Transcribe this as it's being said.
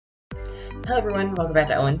Hello everyone, welcome back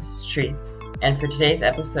to Owen's Treats. And for today's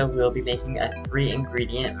episode, we'll be making a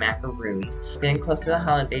 3-ingredient macaroon. It's getting close to the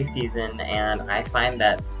holiday season, and I find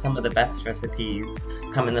that some of the best recipes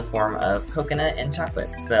come in the form of coconut and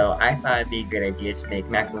chocolate. So I thought it'd be a good idea to make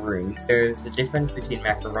macaroons. There's a difference between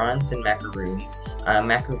macarons and macaroons.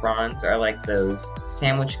 Macarons are like those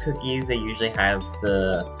sandwich cookies. They usually have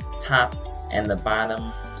the top and the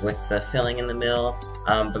bottom with the filling in the middle.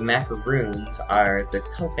 But macaroons are the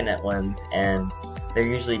coconut ones, and they're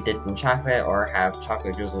usually dipped in chocolate or have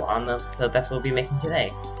chocolate drizzle on them, so that's what we'll be making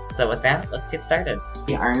today. So with that, let's get started.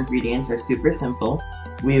 Our ingredients are super simple.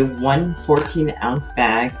 We have one 14-ounce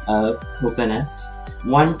bag of coconut,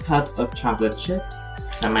 1 cup of chocolate chips,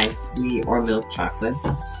 semi-sweet or milk chocolate.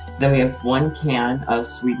 Then we have 1 can of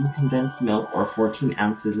sweetened condensed milk, or 14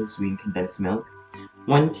 ounces of sweetened condensed milk,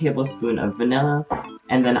 1 tablespoon of vanilla,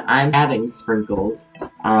 and then I'm adding sprinkles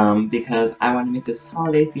because I want to make this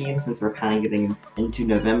holiday theme since we're kind of getting into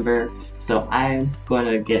November. So I'm going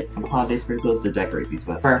to get some holiday sprinkles to decorate these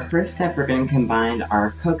with. For our first step, we're going to combine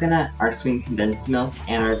our coconut, our sweetened condensed milk,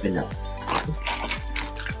 and our vanilla.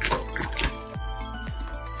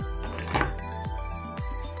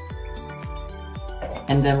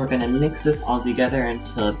 And then we're going to mix this all together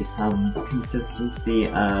until it becomes the consistency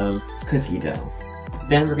of cookie dough.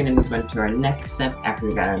 Then we're going to move on to our next step after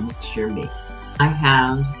we got our mixture made. I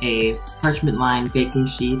have a parchment lined baking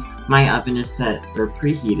sheet. My oven is set or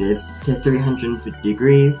preheated to 350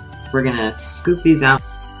 degrees. We're going to scoop these out.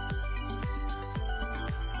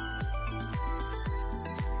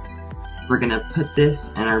 We're going to put this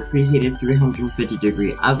in our preheated 350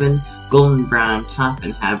 degree oven, golden brown top,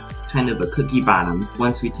 and have kind of a cookie bottom.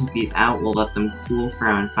 Once we take these out, we'll let them cool for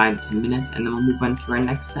around 5 to 10 minutes, and then we'll move on to our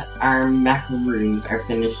next step. Our macaroons are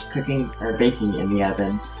finished cooking or baking in the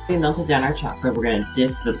oven. We melted down our chocolate. We're going to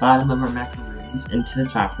dip the bottom of our macaroons into the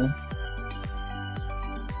chocolate.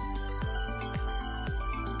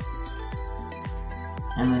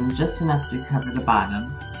 And then just enough to cover the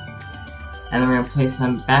bottom. And then we're going to place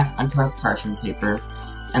them back onto our parchment paper.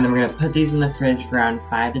 And then we're going to put these in the fridge for around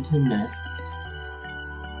 5 to 10 minutes.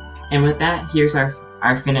 And with that, here's our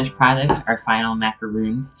finished product, our final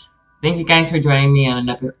macaroons. Thank you guys for joining me on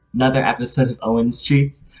another episode of Owen's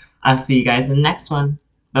Treats. I'll see you guys in the next one.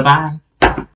 Bye-bye.